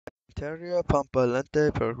Materia pampa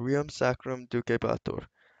lente per reum sacrum ducebatur.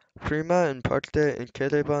 Prima in parte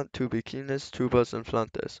incedebant tubicines tubas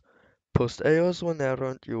inflantes. Post eos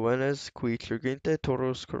venerant juvenes qui triginte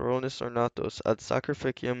toros coronis ornatos ad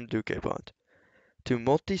sacrificium ducebant. Tu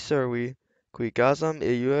multi servi, qui gazam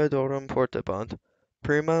euedorum portabant,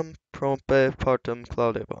 primam prompe partem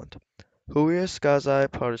claudebant. Huius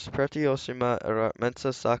gazae pars pretiosima erat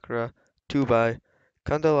mensa sacra tubae,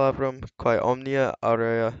 candelabrum quae omnia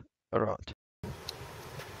area erant.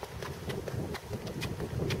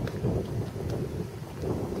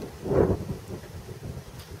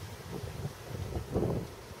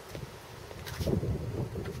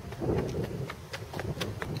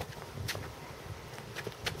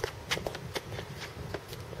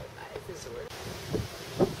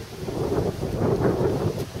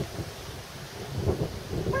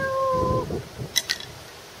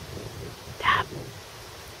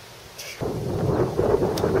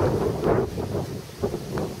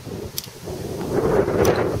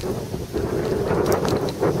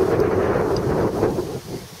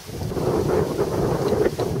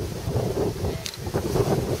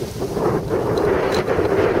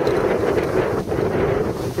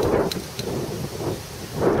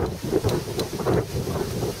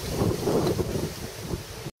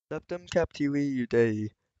 Septem captivi Judei,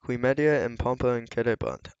 qui media in pompa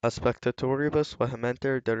incedebant, a spectatoribus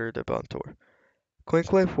vehementer deridebantur.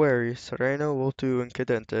 Quinque pueri sereno vultu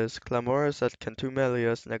incidentes clamores et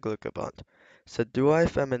contumelias negligabant, sed duae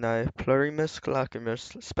feminae plurimis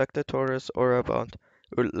lacrimis spectatores orabant,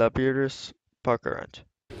 ut labiris parcerant.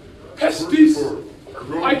 Pestis!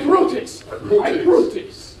 Agrotis!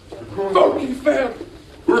 Agrotis! Vocifer!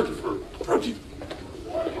 Vocifer!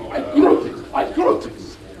 Agrotis!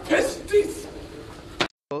 Pestis!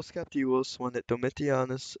 Os captivos venit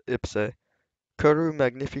Domitianus ipse, curru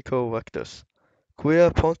magnifico vectus,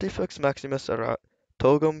 quia pontifex maximus erat,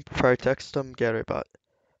 togum praetextum gerebat.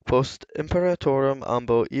 Post imperatorum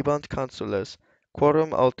ambo ibant consules,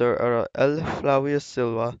 quorum alter erat L. Flavius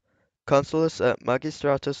Silva, consulis et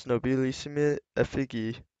magistratus nobilissimi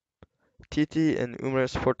effigi, Titi in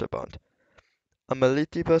umeris portabant,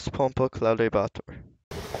 amelitibus pompa claudebatur.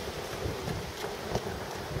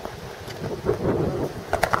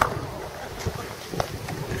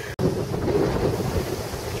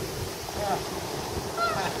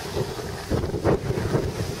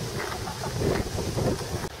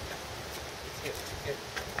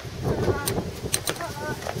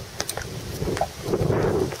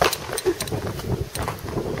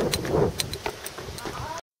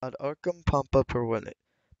 Ad Arcum pampa pervenit.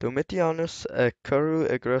 Domitianus et curru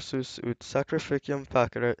egressus ut sacrificium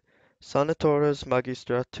faceret, senatores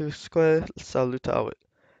magistratusque salutavit.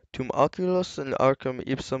 Tum oculos in Arcum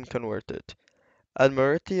ipsum convertit.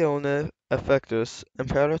 Admiratione effectus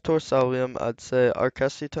imperator Salvium ad se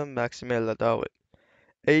Arcesitum maxime laudavit.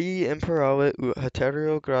 Ei imperavit ut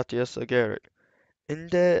haeterio gratias agerit.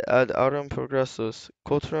 Inde ad aurum progressus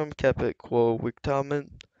quotrum cepit quo victamen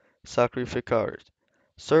sacrificarit.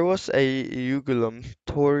 Servus ei iugulum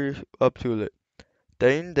tori obtulit.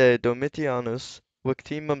 Deinde Domitianus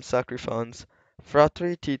victimum sacrifans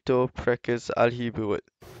fratri Tito preces adhibuit.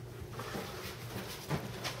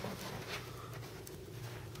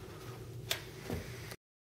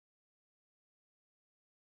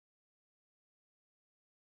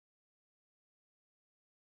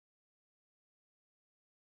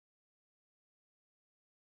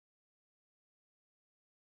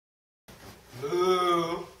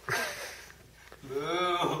 Moo!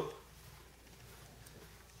 Moo!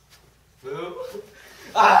 Moo!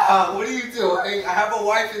 Ah, what are you doing? I have a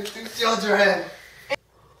wife and 2 children.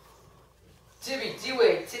 Tibi,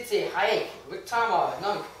 Diwe, Titi, Hayek, Wiktama,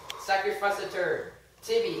 Nunk, Sacrificator,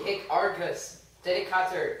 Tibi, Hic Arcus,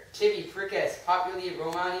 Dedicator, Tibi, Prices, Populi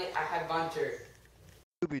Romani, Ahabanter.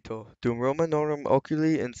 Subito, dum Romanorum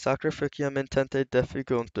oculi in sacrificium intente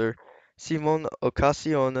defiguntur, Simon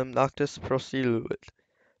occasionem noctis prosiluit.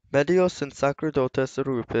 Medios in sacerdotes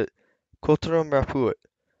erupit, quorum rapuit.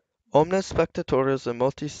 Omnes spectatores in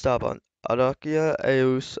multi stabant, ad ocia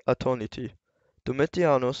eius attoniti.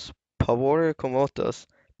 Domitianus, pavore commotus,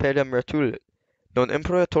 pedem retulit. Non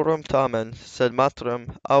imperatorum tamen, sed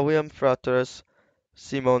matrem, avium fratres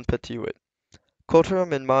Simon petivit.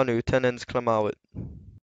 Quorum in manu tenens clamavit.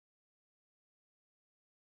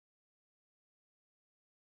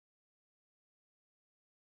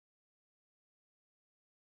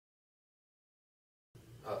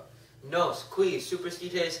 Nos, qui,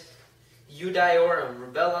 superstites,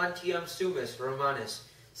 Iudiorum, rebellantium sumus Romanus,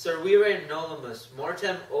 servire nolumus,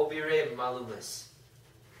 mortem obire malumus.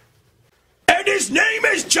 And his name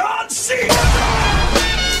is John C.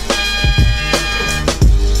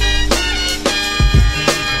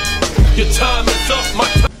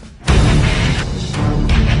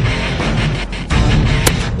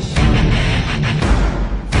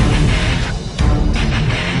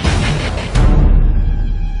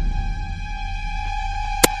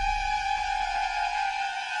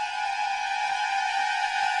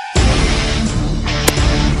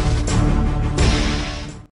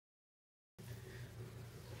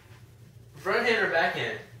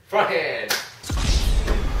 backhand. Front hand.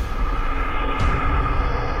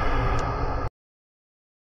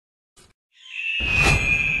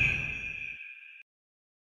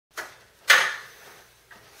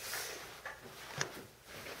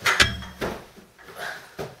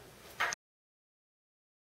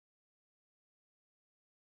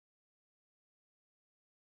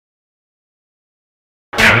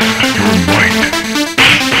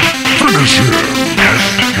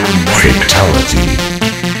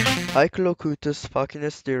 Haec locutus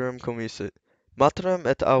facinus dirum commisit, Materem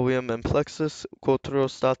et avium in plexus quotro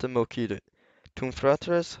statum occidit, tum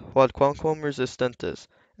fratres, quod quamquam resistentes,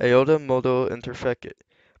 eodem modo interfecit.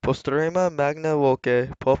 Posterema magna voce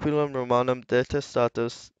populum Romanum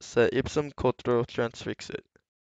detestatus se ipsum quotro transfixit.